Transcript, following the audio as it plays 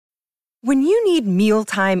When you need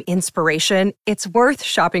mealtime inspiration, it's worth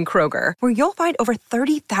shopping Kroger, where you'll find over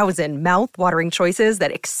 30,000 mouth-watering choices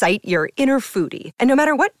that excite your inner foodie. And no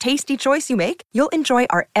matter what tasty choice you make, you'll enjoy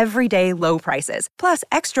our everyday low prices, plus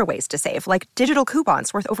extra ways to save, like digital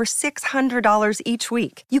coupons worth over $600 each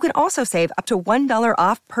week. You can also save up to $1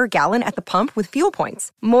 off per gallon at the pump with fuel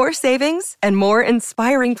points. More savings and more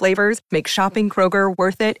inspiring flavors make shopping Kroger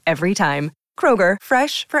worth it every time. Kroger,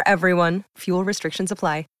 fresh for everyone. Fuel restrictions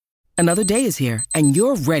apply. Another day is here, and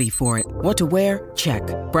you're ready for it. What to wear? Check.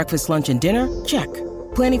 Breakfast, lunch, and dinner? Check.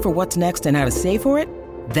 Planning for what's next and how to save for it?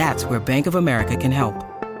 That's where Bank of America can help.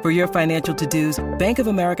 For your financial to-dos, Bank of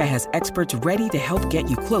America has experts ready to help get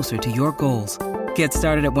you closer to your goals. Get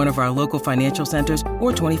started at one of our local financial centers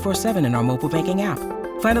or 24/7 in our mobile banking app.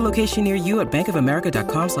 Find a location near you at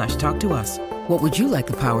bankofamerica.com/talktous. What would you like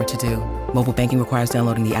the power to do? Mobile banking requires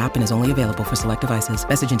downloading the app and is only available for select devices.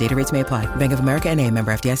 Message and data rates may apply. Bank of America N.A.,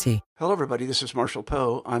 member FDIC. Hello, everybody. This is Marshall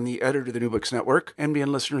Poe. I'm the editor of the New Books Network.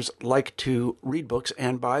 NBN listeners like to read books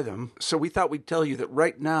and buy them. So we thought we'd tell you that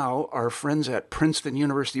right now, our friends at Princeton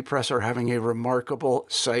University Press are having a remarkable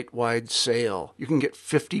site-wide sale. You can get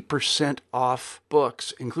 50% off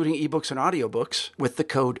books, including ebooks and audiobooks, with the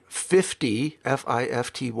code 50,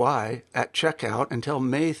 F-I-F-T-Y, at checkout until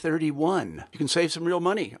May 31. You can save some real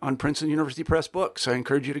money on Princeton University Press books. I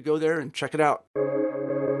encourage you to go there and check it out.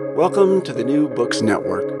 Welcome to the New Books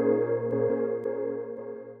Network.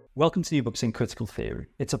 Welcome to New Books in Critical Theory.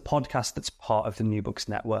 It's a podcast that's part of the New Books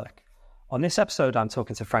Network. On this episode, I'm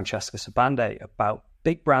talking to Francesca Sobande about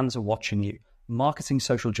big brands are watching you, marketing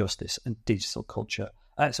social justice and digital culture.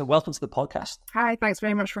 So welcome to the podcast. Hi, thanks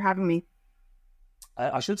very much for having me.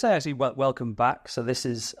 I should say actually welcome back. So this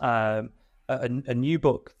is a new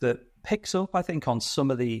book that picks up, I think, on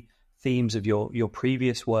some of the themes of your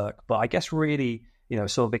previous work, but I guess really,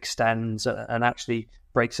 sort of extends and actually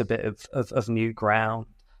breaks a bit of new ground.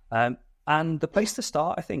 And the place to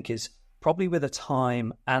start, I think, is probably with a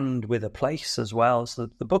time and with a place as well. So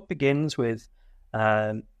the book begins with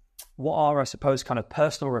what are, I suppose, kind of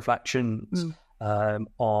personal reflections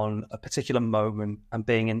on a particular moment and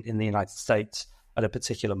being in the United States at a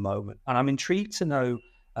particular moment. And I'm intrigued to know,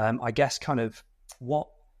 I guess, kind of what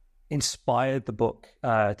inspired the book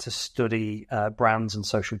to study brands and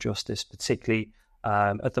social justice, particularly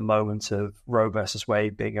at the moment of Roe versus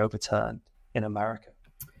Wade being overturned in America.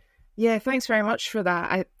 Yeah, thanks very much for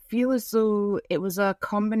that. I feel as though it was a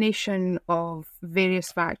combination of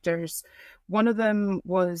various factors. One of them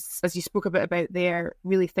was, as you spoke a bit about there,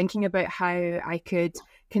 really thinking about how I could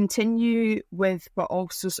continue with, but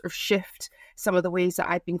also sort of shift some of the ways that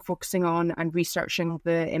I've been focusing on and researching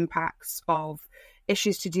the impacts of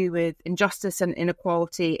issues to do with injustice and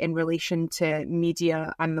inequality in relation to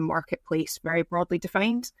media and the marketplace, very broadly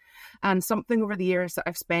defined. And something over the years that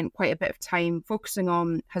I've spent quite a bit of time focusing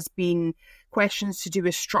on has been questions to do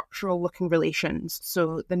with structural looking relations.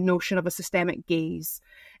 So the notion of a systemic gaze,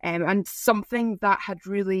 and something that had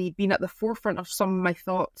really been at the forefront of some of my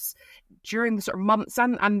thoughts during the sort of months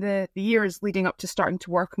and the years leading up to starting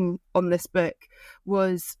to work on this book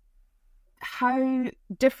was how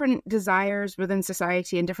different desires within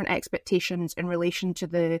society and different expectations in relation to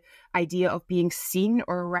the idea of being seen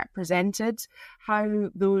or represented, how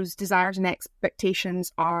those desires and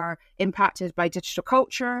expectations are impacted by digital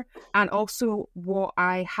culture, and also what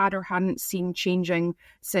I had or hadn't seen changing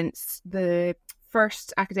since the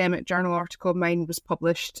first academic journal article of mine was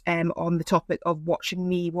published on the topic of watching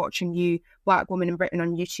me, watching you, Black women in Britain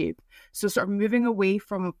on YouTube. So sort of moving away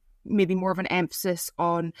from maybe more of an emphasis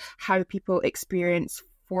on how people experience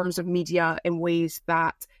forms of media in ways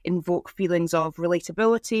that invoke feelings of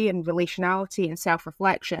relatability and relationality and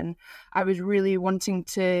self-reflection. I was really wanting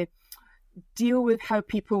to deal with how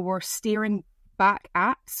people were staring back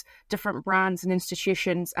at different brands and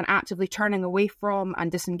institutions and actively turning away from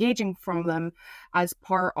and disengaging from them as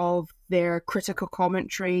part of their critical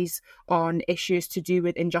commentaries on issues to do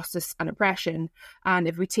with injustice and oppression. And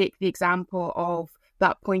if we take the example of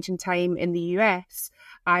that point in time in the US,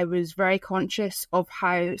 I was very conscious of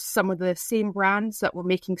how some of the same brands that were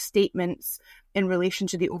making statements in relation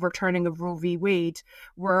to the overturning of Roe v. Wade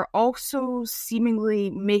were also seemingly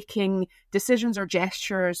making decisions or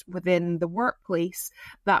gestures within the workplace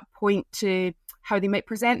that point to how they might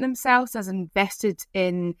present themselves as invested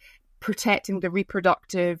in protecting the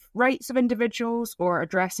reproductive rights of individuals or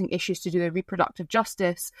addressing issues to do with reproductive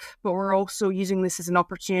justice, but we're also using this as an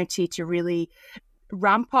opportunity to really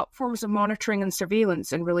ramp up forms of monitoring and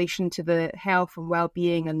surveillance in relation to the health and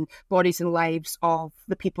well-being and bodies and lives of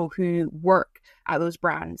the people who work at those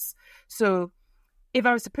brands. So if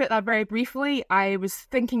I was to put that very briefly, I was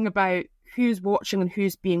thinking about who's watching and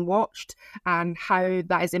who's being watched, and how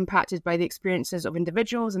that is impacted by the experiences of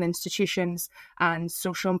individuals and institutions and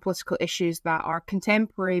social and political issues that are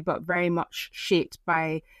contemporary but very much shaped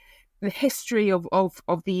by the history of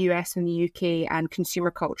the US and the UK and consumer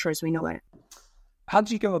culture as we know it. How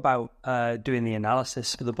did you go about doing the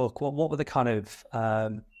analysis for the book? What were the kind of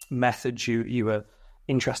methods you were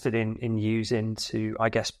interested in using to, I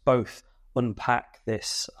guess, both unpack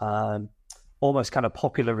this almost kind of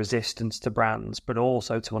popular resistance to brands, but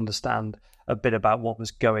also to understand a bit about what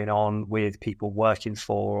was going on with people working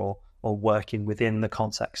for or working within the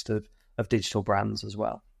context of digital brands as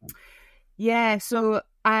well? Yeah, so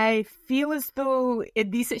I feel as though in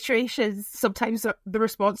these situations, sometimes the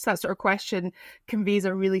response to that sort of question conveys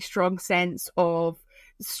a really strong sense of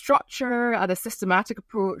structure and a systematic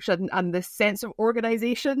approach and this sense of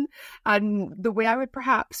organization. And the way I would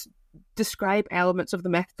perhaps describe elements of the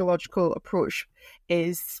methodological approach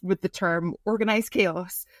is with the term organized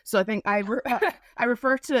chaos. So I think I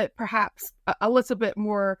refer to it perhaps a little bit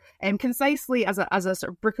more concisely as a sort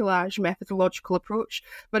of bricolage methodological approach,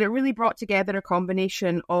 but it really brought together a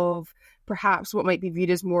combination of perhaps what might be viewed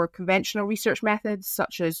as more conventional research methods,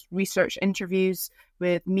 such as research interviews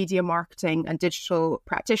with media marketing and digital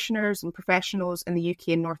practitioners and professionals in the UK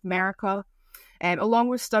and North America, along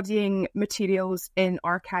with studying materials in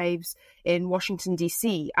archives in Washington,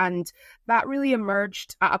 D.C. And that really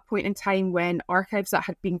emerged at a point in time when archives that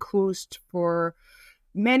had been closed for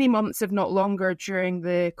many months, if not longer, during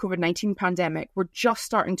the COVID-19 pandemic were just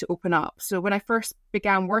starting to open up. So when I first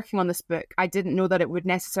began working on this book, I didn't know that it would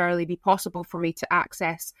necessarily be possible for me to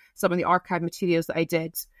access some of the archive materials that I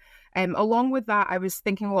did. Along with that, I was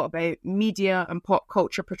thinking a lot about media and pop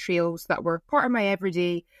culture portrayals that were part of my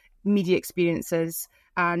everyday media experiences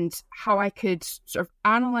and how I could sort of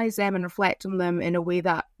analyse them and reflect on them in a way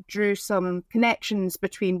that drew some connections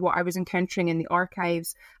between what I was encountering in the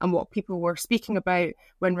archives and what people were speaking about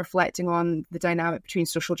when reflecting on the dynamic between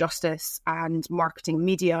social justice and marketing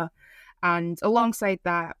media. And alongside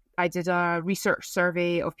that, I did a research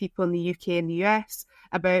survey of people in the UK and the US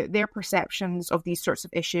about their perceptions of these sorts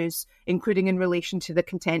of issues, including in relation to the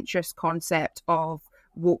contentious concept of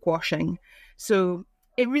woke washing. So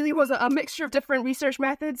it really was a mixture of different research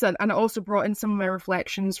methods, and it also brought in some of my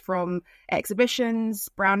reflections from exhibitions,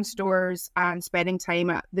 brand stores, and spending time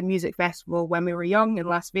at the music festival when we were young in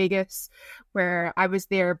Las Vegas, where I was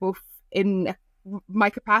there both in my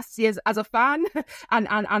capacity as a fan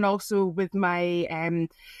and also with my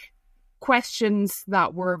questions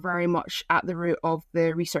that were very much at the root of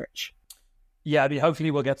the research. Yeah, I mean,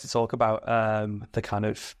 hopefully we'll get to talk about the kind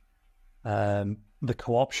of the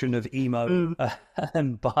co-option of emo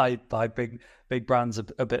by big brands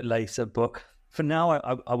a bit later. But for now,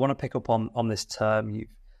 I want to pick up on this term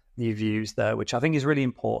you've used there, which I think is really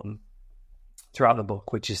important throughout the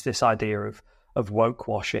book, which is this idea of woke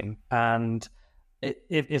washing. And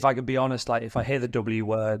if I could be honest, like if I hear the W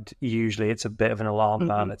word, usually it's a bit of an alarm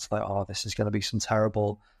bell. It's like, oh, this is going to be some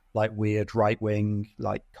terrible, like weird right-wing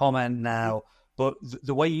like comment now. But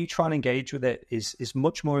the way you try and engage with it is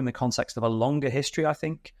much more in the context of a longer history, I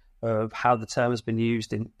think, of how the term has been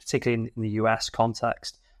used, particularly in the US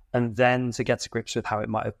context, and then to get to grips with how it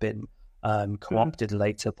might have been co-opted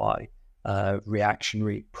later by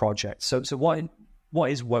reactionary projects. So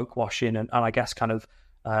what is woke washing, and I guess kind of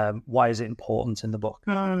why is it important in the book?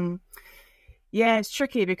 Yeah, it's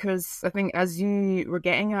tricky because I think as you were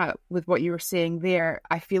getting at with what you were saying there,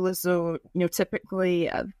 I feel as though, typically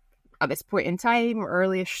at this point in time,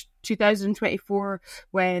 early-ish 2024,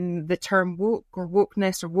 when the term woke or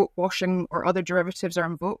wokeness or woke washing or other derivatives are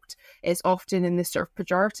invoked, it's often in this sort of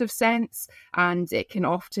pejorative sense, and it can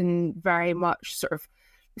often very much sort of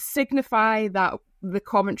signify that the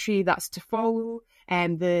commentary that's to follow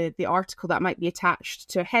and the article that might be attached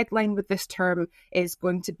to a headline with this term is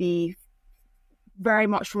going to be very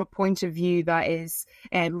much from a point of view that is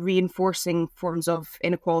reinforcing forms of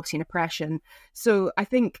inequality and oppression. So I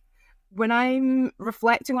think when I'm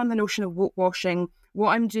reflecting on the notion of woke washing, what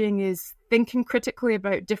I'm doing is thinking critically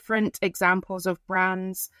about different examples of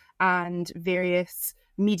brands and various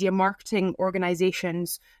media marketing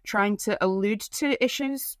organizations trying to allude to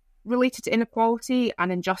issues related to inequality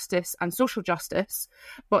and injustice and social justice,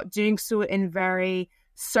 but doing so in very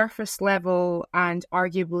surface level and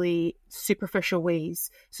arguably superficial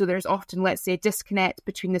ways. So there's often, let's say, a disconnect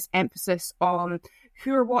between this emphasis on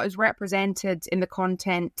who or what is represented in the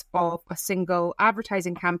content of a single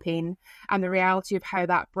advertising campaign and the reality of how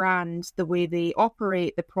that brand, the way they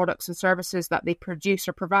operate, the products and services that they produce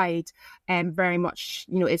or provide, very much,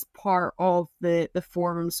 is part of the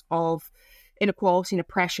forms of inequality and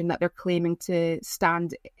oppression that they're claiming to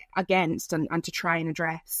stand against and to try and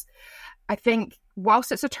address. I think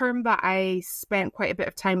whilst it's a term that I spent quite a bit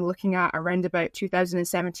of time looking at around about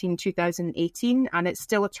 2017, 2018, and it's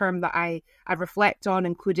still a term that I reflect on,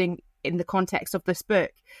 including in the context of this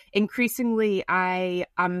book, increasingly I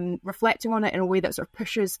am reflecting on it in a way that sort of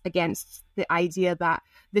pushes against the idea that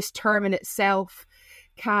this term in itself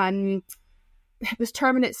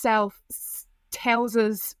tells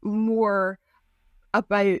us more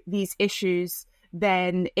about these issues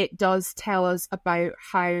than it does tell us about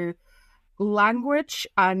how language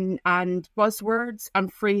and buzzwords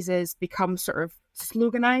and phrases become sort of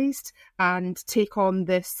sloganized and take on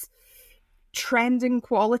this trending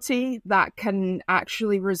quality that can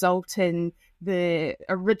actually result in the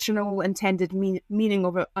original intended meaning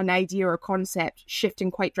of an idea or concept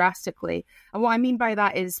shifting quite drastically. And what I mean by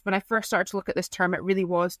that is when I first started to look at this term, it really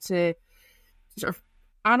was to sort of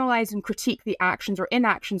analyze and critique the actions or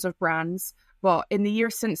inactions of brands. But in the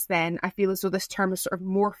years since then, I feel as though this term has sort of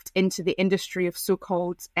morphed into the industry of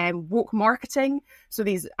so-called woke marketing. So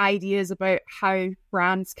these ideas about how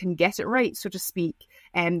brands can get it right, so to speak,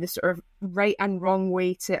 and the sort of right and wrong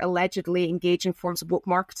way to allegedly engage in forms of woke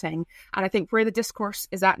marketing. And I think where the discourse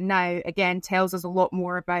is at now, again, tells us a lot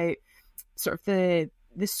more about sort of the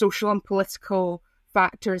social and political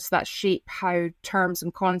factors that shape how terms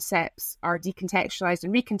and concepts are decontextualized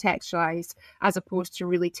and recontextualized, as opposed to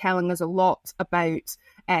really telling us a lot about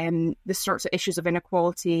the sorts of issues of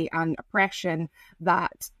inequality and oppression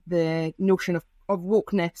that the notion of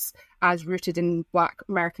wokeness, as rooted in Black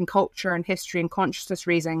American culture and history and consciousness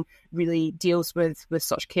raising, really deals with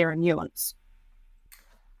such care and nuance.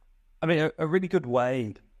 I mean, a really good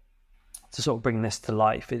way to sort of bring this to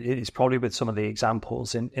life is probably with some of the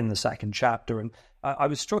examples in the second chapter. And I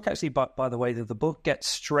was struck actually by the way that the book gets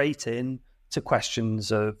straight in to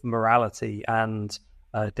questions of morality and,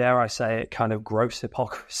 dare I say it, kind of gross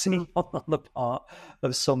hypocrisy on the part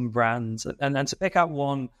of some brands. And to pick out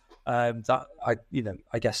one that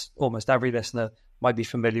I guess almost every listener might be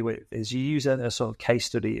familiar with is you use a sort of case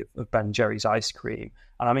study of Ben & Jerry's ice cream.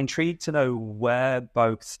 And I'm intrigued to know where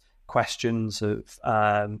both questions of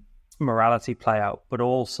morality play out, but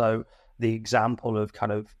also the example of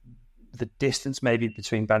kind of the distance maybe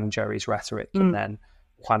between Ben & Jerry's rhetoric and then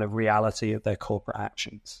kind of reality of their corporate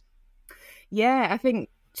actions. Yeah, I think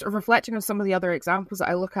sort of reflecting on some of the other examples that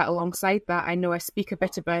I look at alongside that, I know I speak a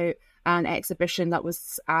bit about an exhibition that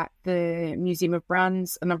was at the Museum of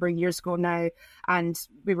Brands a number of years ago now, and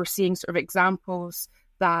we were seeing sort of examples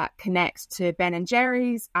that connect to Ben &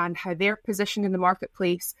 Jerry's and how they're positioned in the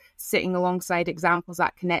marketplace, sitting alongside examples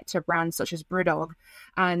that connect to brands such as Brewdog.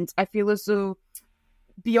 And I feel as though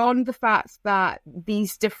beyond the fact that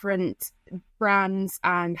these different brands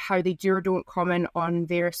and how they do or don't comment on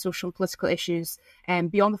their social and political issues,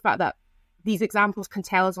 and beyond the fact that these examples can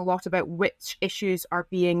tell us a lot about which issues are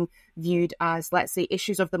being viewed as, let's say,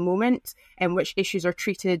 issues of the moment, and which issues are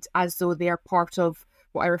treated as though they are part of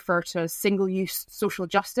what I refer to as single-use social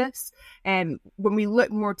justice. When we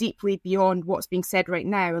look more deeply beyond what's being said right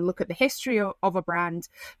now and look at the history of a brand,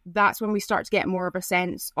 that's when we start to get more of a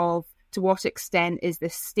sense of to what extent is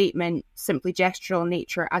this statement simply gestural in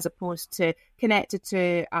nature as opposed to connected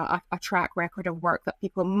to a track record of work that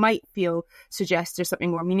people might feel suggests there's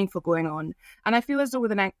something more meaningful going on. And I feel as though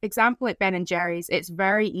with an example like Ben & Jerry's, it's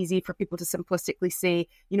very easy for people to simplistically say,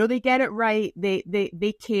 they get it right,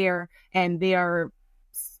 they care, and they are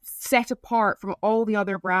set apart from all the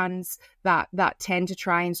other brands that tend to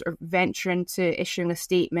try and sort of venture into issuing a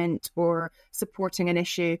statement or supporting an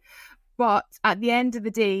issue. But at the end of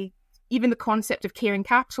the day, even the concept of caring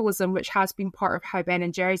capitalism, which has been part of how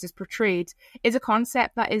Ben & Jerry's is portrayed, is a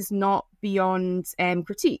concept that is not beyond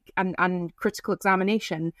critique and critical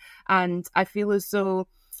examination. And I feel as though,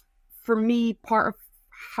 for me, part of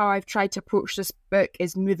how I've tried to approach this book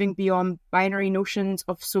is moving beyond binary notions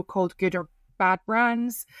of so-called good or bad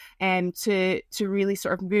brands, to really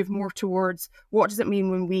sort of move more towards what does it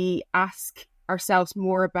mean when we ask ourselves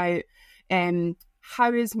more about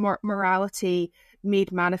how is morality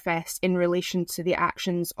made manifest in relation to the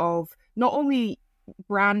actions of not only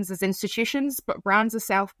brands as institutions, but brands as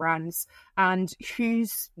self-brands, and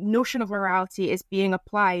whose notion of morality is being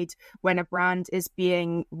applied when a brand is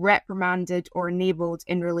being reprimanded or enabled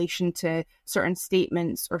in relation to certain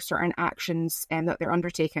statements or certain actions that they're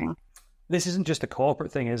undertaking. This isn't just a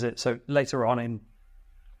corporate thing, is it? So later on in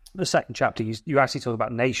the second chapter, you actually talk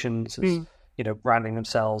about nations as, branding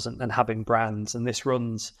themselves and having brands. And this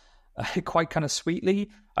runs quite kind of sweetly,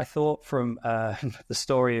 I thought, from the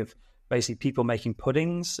story of basically people making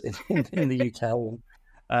puddings in the UK,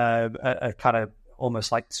 a kind of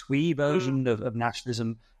almost like twee version of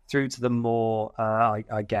nationalism through to the more,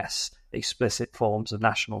 I guess, explicit forms of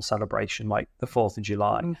national celebration, like the 4th of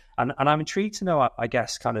July. And I'm intrigued to know, I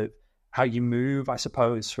guess, kind of how you move, I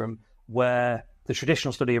suppose, from where the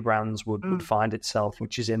traditional study of brands would find itself,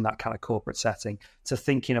 which is in that kind of corporate setting, to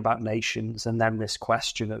thinking about nations, and then this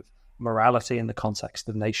question of morality in the context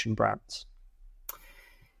of nation brands.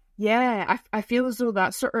 Yeah, I feel as though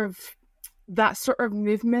that sort of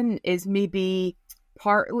movement is maybe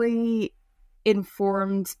partly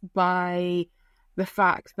informed by the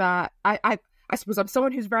fact that I suppose I'm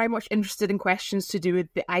someone who's very much interested in questions to do with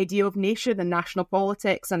the idea of nation and national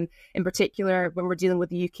politics, and in particular, when we're dealing with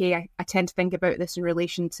the UK, I tend to think about this in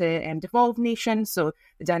relation to devolved nations, so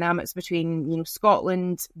the dynamics between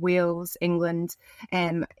Scotland, Wales, England,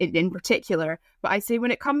 in particular. But I say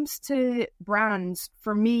when it comes to brands,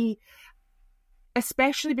 for me,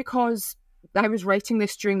 especially because I was writing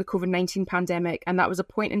this during the COVID-19 pandemic, and that was a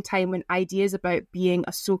point in time when ideas about being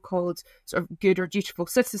a so-called sort of good or dutiful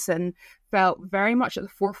citizen felt very much at the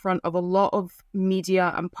forefront of a lot of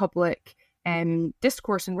media and public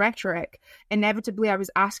discourse and rhetoric. Inevitably, I was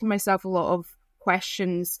asking myself a lot of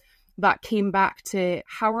questions that came back to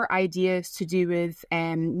how are ideas to do with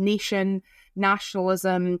nation,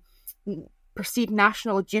 nationalism, perceived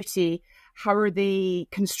national duty, how are they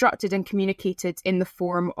constructed and communicated in the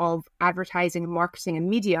form of advertising, marketing, and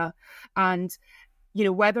media? And,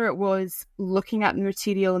 whether it was looking at the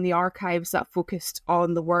material in the archives that focused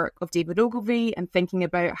on the work of David Ogilvy and thinking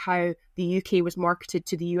about how the UK was marketed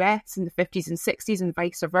to the US in the 50s and 60s and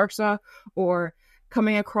vice versa, or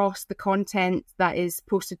coming across the content that is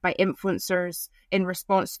posted by influencers in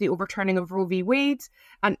response to the overturning of Roe v. Wade,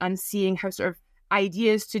 and seeing how sort of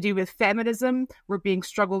ideas to do with feminism were being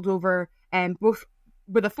struggled over, both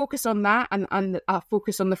with a focus on that and a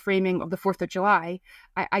focus on the framing of the 4th of July.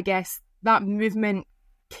 I guess that movement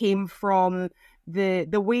came from the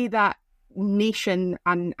way that nation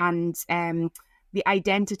and the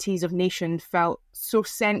identities of nation felt so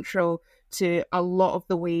central to a lot of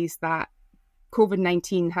the ways that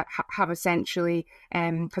COVID-19 has essentially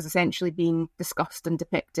been discussed and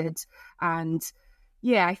depicted. And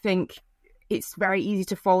yeah, I think it's very easy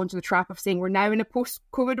to fall into the trap of saying we're now in a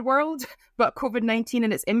post-COVID world, but COVID-19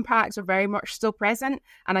 and its impacts are very much still present.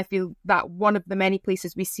 And I feel that one of the many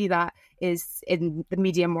places we see that is in the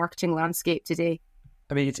media marketing landscape today.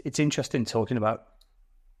 I mean, it's interesting talking about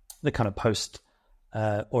the kind of post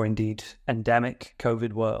or indeed endemic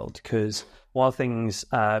COVID world, because one of the things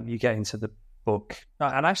you get into the book,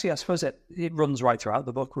 and actually I suppose it runs right throughout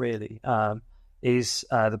the book really, is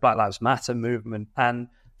the Black Lives Matter movement. And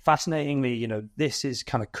fascinatingly, this is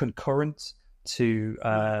kind of concurrent to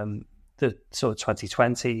the sort of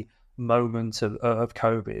 2020 moment of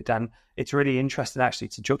COVID. And it's really interesting actually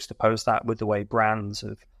to juxtapose that with the way brands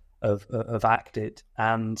have acted.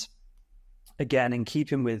 And again, in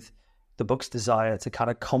keeping with the book's desire to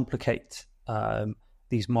kind of complicate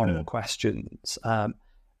these moral questions,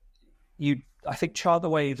 you, I think, chart the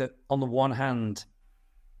way that on the one hand,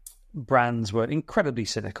 brands were incredibly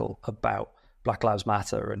cynical about Black Lives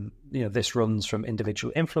Matter, and this runs from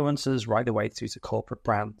individual influencers right the way through to corporate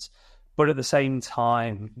brands. But at the same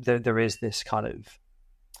time, there is this kind of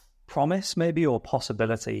promise, maybe, or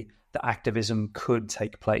possibility that activism could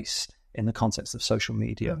take place in the context of social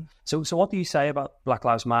media. So what do you say about Black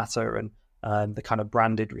Lives Matter and the kind of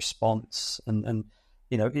branded response? And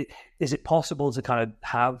is it possible to kind of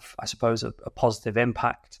have, I suppose, a positive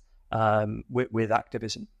impact with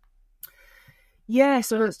activism? Yeah,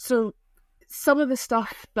 so some of the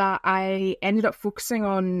stuff that I ended up focusing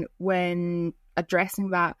on when addressing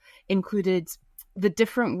that included the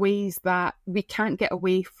different ways that we can't get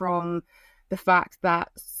away from the fact that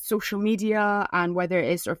social media, and whether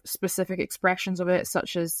it is sort of specific expressions of it,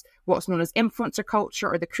 such as what's known as influencer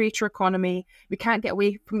culture or the creator economy, we can't get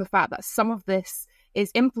away from the fact that some of this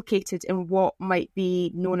is implicated in what might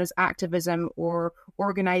be known as activism or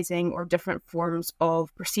organizing or different forms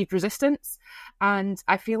of perceived resistance. And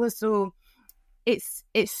I feel as though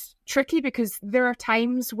it's tricky because there are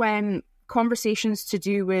times when conversations to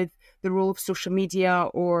do with the role of social media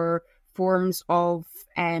or forms of,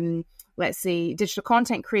 let's say, digital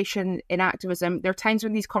content creation in activism, there are times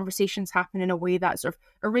when these conversations happen in a way that sort of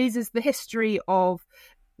erases the history of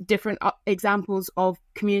different examples of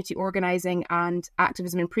community organizing and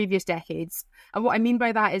activism in previous decades. And what I mean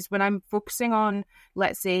by that is when I'm focusing on,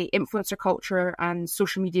 let's say, influencer culture and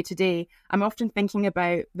social media today, I'm often thinking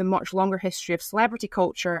about the much longer history of celebrity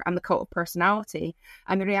culture and the cult of personality.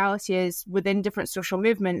 And the reality is, within different social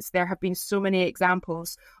movements, there have been so many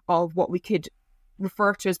examples of what we could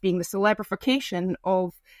refer to as being the celebrification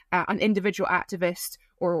of an individual activist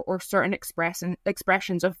or certain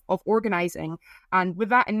expressions of organising. And with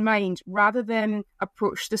that in mind, rather than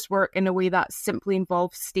approach this work in a way that simply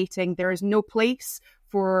involves stating there is no place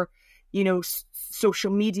for,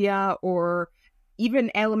 social media or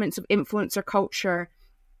even elements of influencer culture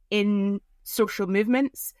in social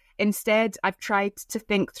movements, instead, I've tried to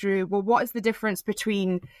think through, well, what is the difference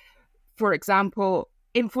between, for example,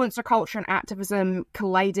 influencer culture and activism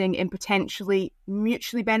colliding in potentially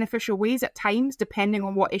mutually beneficial ways at times, depending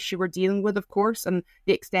on what issue we're dealing with, of course, and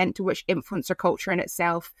the extent to which influencer culture in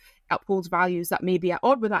itself upholds values that may be at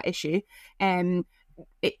odds with that issue.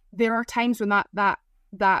 There are times when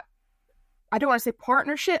that I don't want to say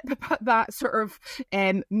partnership, but that sort of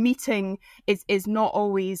meeting is not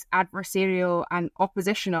always adversarial and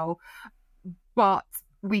oppositional. But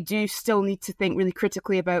we do still need to think really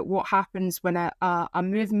critically about what happens when a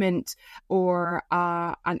movement or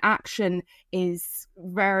an action is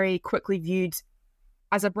very quickly viewed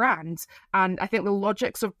as a brand. And I think the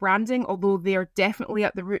logics of branding, although they are definitely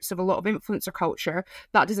at the roots of a lot of influencer culture,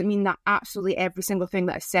 that doesn't mean that absolutely every single thing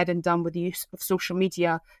that is said and done with the use of social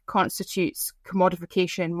media constitutes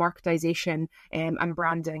commodification, marketization, and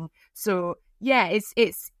branding. So yeah,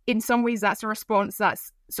 it's in some ways that's a response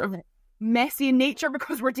that's sort of messy in nature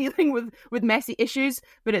because we're dealing with messy issues,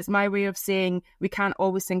 but it's my way of saying we can't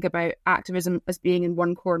always think about activism as being in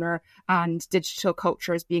one corner and digital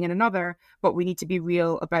culture as being in another, but we need to be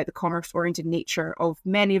real about the commerce-oriented nature of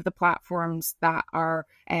many of the platforms that are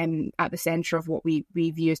at the centre of what we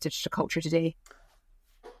view as digital culture today.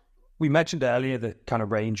 We mentioned earlier the kind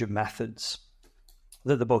of range of methods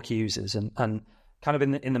that the book uses, and kind of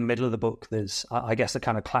in the middle of the book there's, I guess, the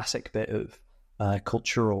kind of classic bit of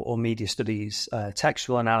cultural or media studies,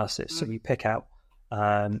 textual analysis. So we pick out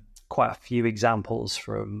quite a few examples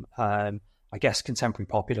from, I guess, contemporary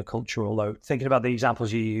popular culture, although thinking about the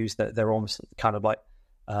examples you use, that they're almost kind of like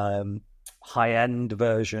high-end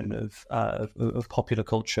version of popular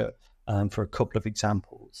culture for a couple of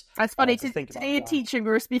examples. That's funny. Today in teaching, we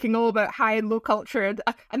were speaking all about high and low culture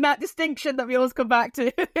and that distinction that we always come back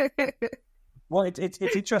to. Well, it's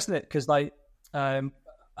interesting because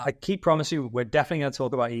I keep promising you we're definitely going to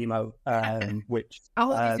talk about emo, which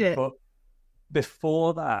but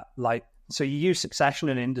before that, so you use Succession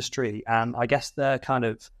and Industry, and I guess they're kind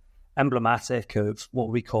of emblematic of what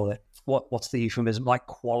we call it. What's the euphemism? Like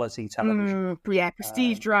quality television.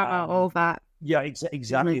 Prestige drama, all that. Yeah,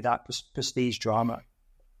 exactly that prestige drama,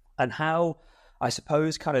 and how I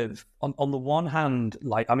suppose kind of on the one hand,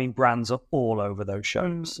 brands are all over those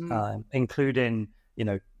shows, including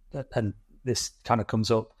and this kind of comes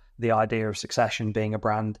up, the idea of Succession being a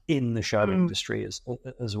brand in the show industry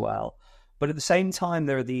as well. But at the same time,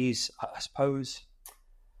 there are these, I suppose,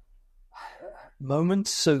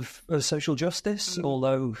 moments of social justice,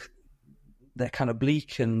 although they're kind of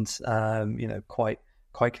bleak and,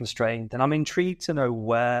 quite constrained. And I'm intrigued to know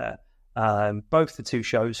where both the two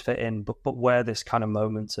shows fit in, but where this kind of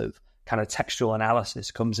moment of kind of textual analysis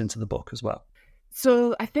comes into the book as well.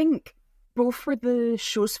 So I think both for the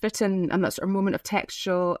shows fit in and that sort of moment of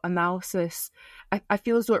textual analysis, I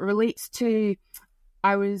feel as though it relates to,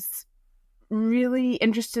 I was really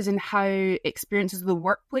interested in how experiences of the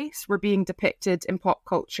workplace were being depicted in pop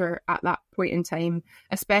culture at that point in time,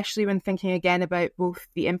 especially when thinking again about both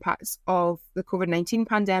the impacts of the COVID-19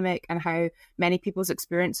 pandemic and how many people's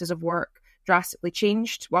experiences of work drastically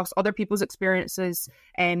changed, whilst other people's experiences,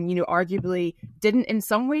 arguably didn't in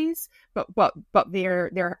some ways, but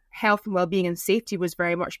their health and well-being and safety was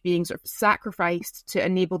very much being sort of sacrificed to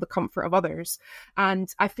enable the comfort of others.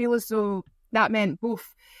 And I feel as though that meant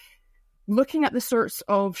both looking at the sorts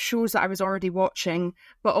of shows that I was already watching,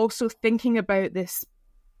 but also thinking about this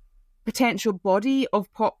potential body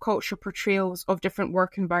of pop culture portrayals of different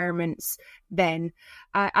work environments. Then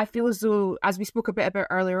I feel as though, as we spoke a bit about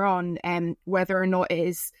earlier on, whether or not it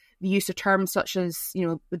is the use of terms such as,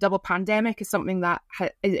 the double pandemic is something that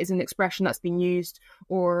is an expression that's been used,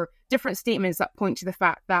 or different statements that point to the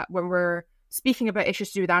fact that when we're speaking about issues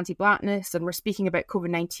to do with anti-blackness, and we're speaking about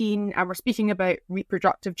COVID-19, and we're speaking about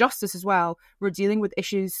reproductive justice as well, we're dealing with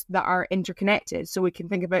issues that are interconnected. So we can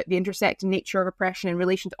think about the intersecting nature of oppression in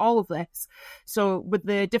relation to all of this. So with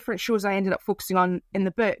the different shows I ended up focusing on in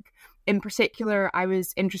the book, in particular, I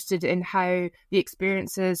was interested in how the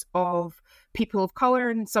experiences of people of colour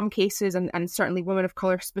in some cases, and certainly women of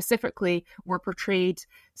colour specifically, were portrayed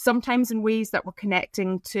sometimes in ways that were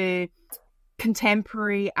connecting to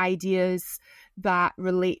contemporary ideas that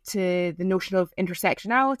relate to the notion of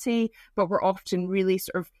intersectionality, but were often really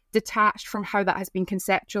sort of detached from how that has been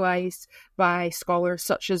conceptualized by scholars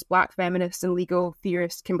such as Black feminist and legal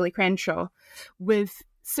theorist Kimberly Crenshaw. With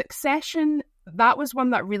Succession, that was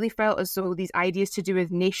one that really felt as though these ideas to do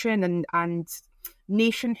with nation and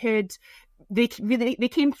nationhood, they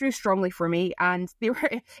came through strongly for me, and they were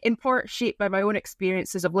in part shaped by my own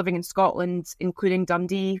experiences of living in Scotland, including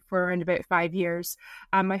Dundee for around about 5 years,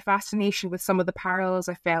 and my fascination with some of the parallels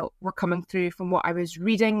I felt were coming through from what I was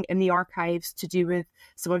reading in the archives to do with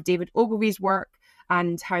some of David Ogilvy's work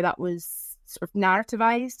and how that was sort of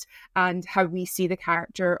narrativized and how we see the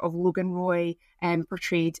character of Logan Roy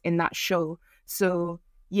portrayed in that show. So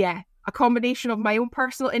yeah, a combination of my own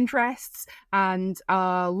personal interests and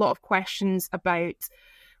a lot of questions about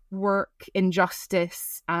work,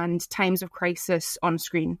 injustice, and times of crisis on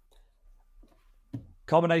screen.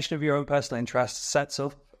 Combination of your own personal interests sets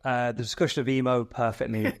up the discussion of emo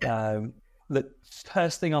perfectly. The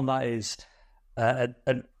first thing on that is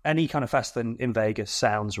any kind of festival in Vegas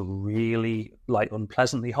sounds really like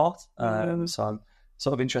unpleasantly hot. So I'm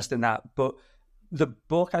sort of interested in that. But the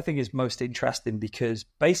book, I think, is most interesting because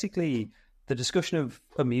basically the discussion of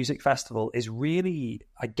a music festival is really,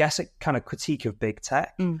 I guess, a kind of critique of big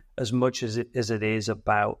tech as much as it is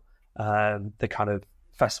about the kind of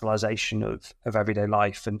festivalization of everyday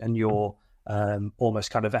life and your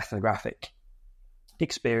almost kind of ethnographic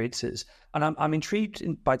experiences. And I'm intrigued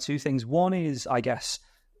by two things. One is, I guess,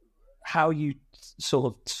 how you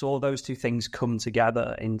sort of saw those two things come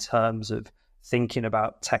together in terms of thinking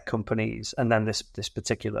about tech companies and then this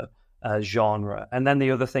particular genre. And then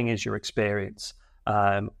the other thing is your experience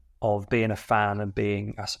of being a fan and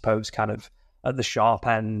being, I suppose, kind of at the sharp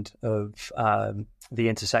end of the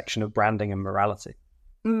intersection of branding and morality.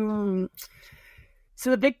 So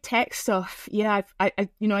the big tech stuff, yeah, I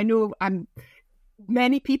know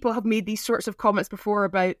many people have made these sorts of comments before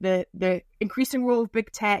about the increasing role of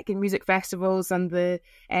big tech in music festivals and the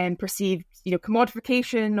perceived,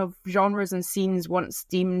 commodification of genres and scenes once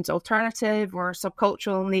deemed alternative or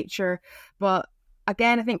subcultural in nature. But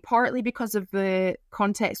again, I think partly because of the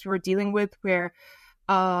context we're dealing with, where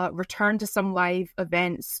return to some live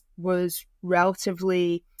events was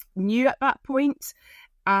relatively new at that point.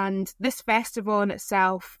 And this festival in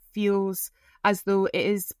itself feels as though it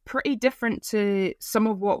is pretty different to some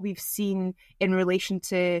of what we've seen in relation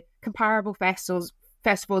to comparable festivals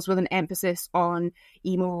with an emphasis on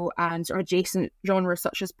emo and sort of adjacent genres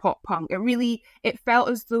such as pop punk. It felt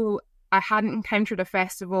as though I hadn't encountered a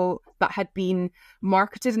festival that had been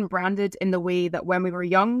marketed and branded in the way that When We Were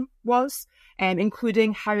Young was,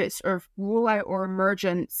 including how its sort of rollout or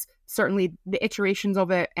emergence, certainly the iterations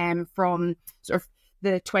of it from sort of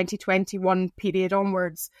the 2021 period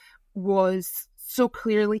onwards, was so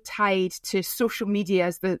clearly tied to social media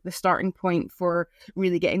as the starting point for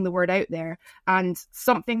really getting the word out there. And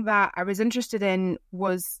something that I was interested in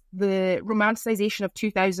was the romanticization of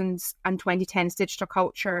 2000s and 2010s digital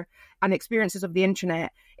culture and experiences of the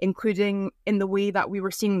internet, including in the way that we were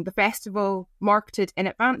seeing the festival marketed in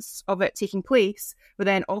advance of it taking place, but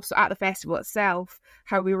then also at the festival itself,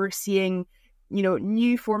 how we were seeing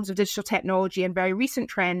new forms of digital technology and very recent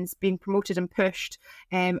trends being promoted and pushed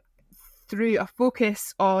through a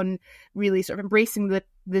focus on really sort of embracing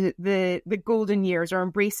the golden years, or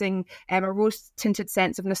embracing a rose-tinted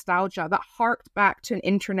sense of nostalgia that harked back to an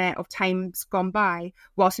internet of times gone by,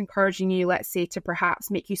 whilst encouraging you, let's say, to perhaps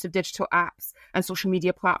make use of digital apps and social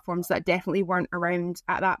media platforms that definitely weren't around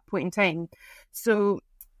at that point in time. So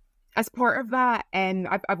as part of that,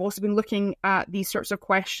 I've also been looking at these sorts of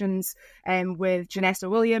questions with Janessa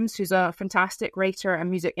Williams, who's a fantastic writer and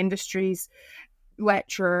music industries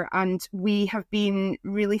lecturer, and we have been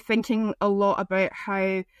really thinking a lot about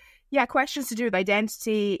how, questions to do with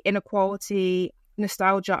identity, inequality,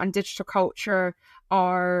 nostalgia, and digital culture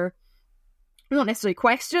are not necessarily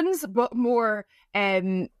questions, but more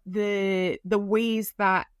the ways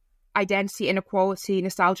that identity, inequality,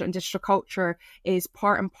 nostalgia, and digital culture is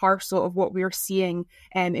part and parcel of what we're seeing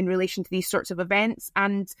in relation to these sorts of events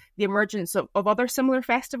and the emergence of other similar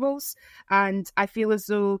festivals. And I feel as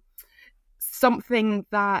though something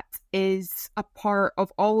that is a part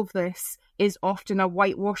of all of this is often a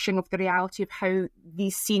whitewashing of the reality of how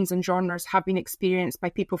these scenes and genres have been experienced by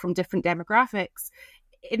people from different demographics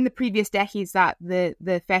in the previous decades that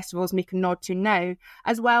the festivals make a nod to now,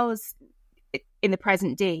 as well as in the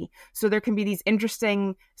present day. So there can be these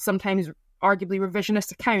interesting, sometimes arguably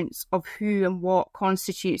revisionist accounts of who and what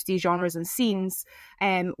constitutes these genres and scenes,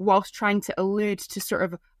 whilst trying to allude to sort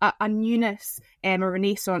of a newness, a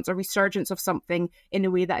renaissance, a resurgence of something in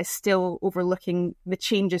a way that is still overlooking the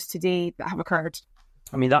changes today that have occurred.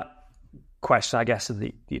 I mean, that question, I guess,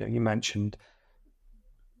 you mentioned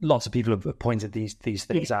lots of people have pointed these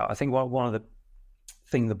things out. I think one of the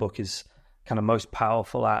things the book is kind of most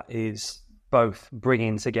powerful at is both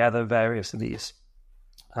bringing together various of these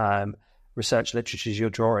research literatures you're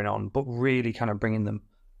drawing on, but really kind of bringing them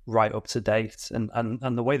right up to date.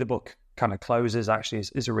 And the way the book kind of closes actually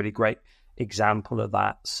is a really great example of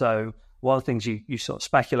that. So one of the things you sort of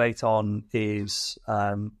speculate on is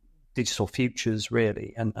digital futures,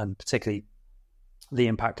 really, and particularly the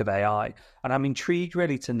impact of AI. And I'm intrigued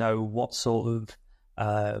really to know what sort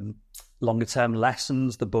of longer term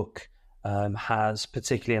lessons the book has,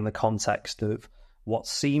 particularly in the context of what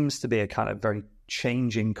seems to be a kind of very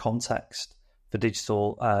changing context for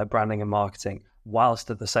digital branding and marketing, whilst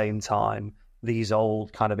at the same time these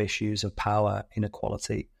old kind of issues of power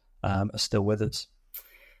inequality are still with us.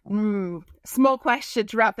 Small question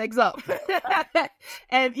to wrap things up.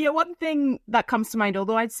 One thing that comes to mind,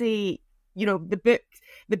 although I'd say, the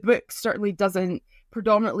book certainly doesn't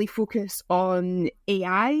predominantly focus on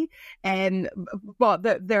AI, but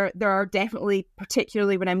there are definitely,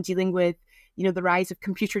 particularly when I'm dealing with the rise of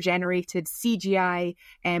computer-generated CGI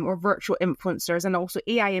or virtual influencers and also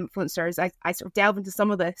AI influencers, I sort of delve into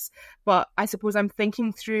some of this, but I suppose I'm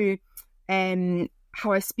thinking through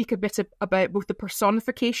how I speak a bit about both the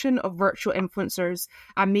personification of virtual influencers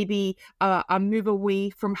and maybe a move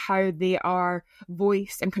away from how they are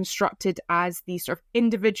voiced and constructed as these sort of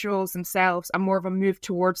individuals themselves, and more of a move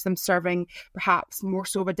towards them serving perhaps more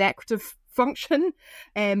so of a decorative function.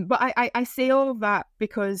 But I say all of that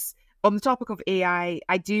because on the topic of AI,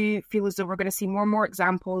 I do feel as though we're going to see more and more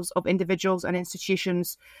examples of individuals and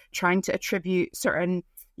institutions trying to attribute certain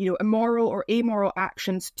immoral or amoral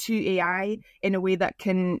actions to AI in a way that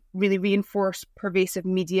can really reinforce pervasive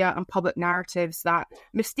media and public narratives that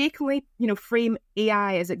mistakenly, frame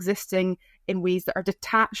AI as existing in ways that are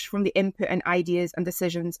detached from the input and ideas and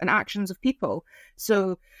decisions and actions of people.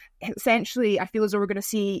 So essentially, I feel as though we're going to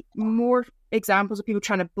see more examples of people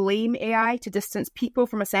trying to blame AI to distance people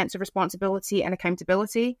from a sense of responsibility and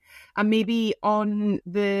accountability. And maybe on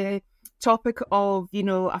the topic of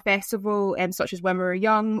a festival such as When We Were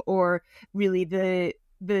Young, or really the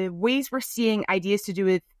ways we're seeing ideas to do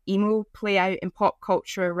with emo play out in pop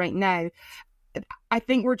culture right now, I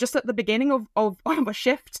think we're just at the beginning of a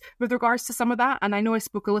shift with regards to some of that. And I know I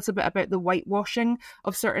spoke a little bit about the whitewashing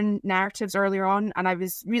of certain narratives earlier on, and I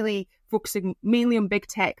was really focusing mainly on big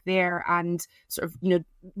tech there and sort of,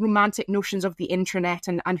 romantic notions of the internet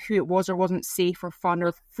and who it was or wasn't safe or fun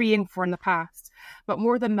or freeing for in the past. But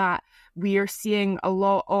more than that, we are seeing a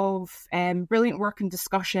lot of brilliant work and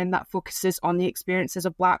discussion that focuses on the experiences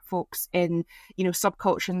of Black folks in,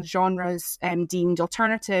 subculture and genres deemed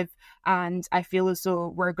alternative. And I feel as though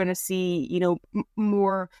we're going to see,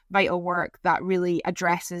 more vital work that really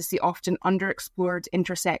addresses the often underexplored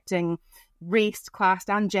intersecting race, class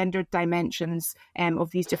and gendered dimensions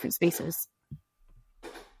of these different spaces.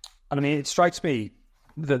 And I mean, it strikes me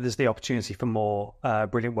that there's the opportunity for more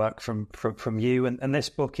brilliant work from you. And this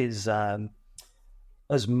book is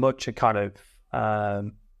as much a kind of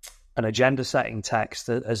an agenda-setting text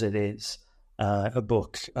as it is a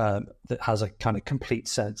book that has a kind of complete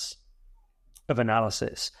sense of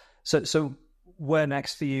analysis. So where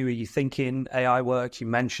next for you? Are you thinking AI work? You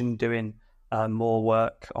mentioned doing more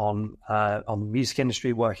work on the music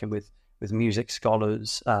industry, working with music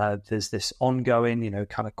scholars. There's this ongoing,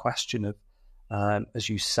 kind of question of, as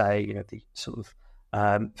you say, the sort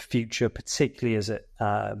of future, particularly as it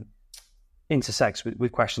intersects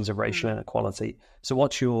with questions of racial inequality. So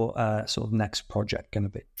what's your sort of next project going to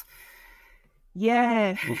be?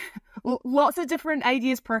 Yeah, lots of different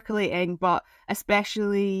ideas percolating, but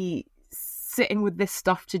especially sitting with this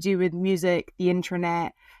stuff to do with music, the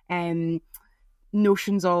internet,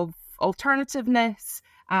 notions of alternativeness,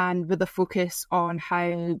 and with a focus on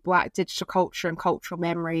how Black digital culture and cultural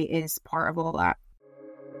memory is part of all that.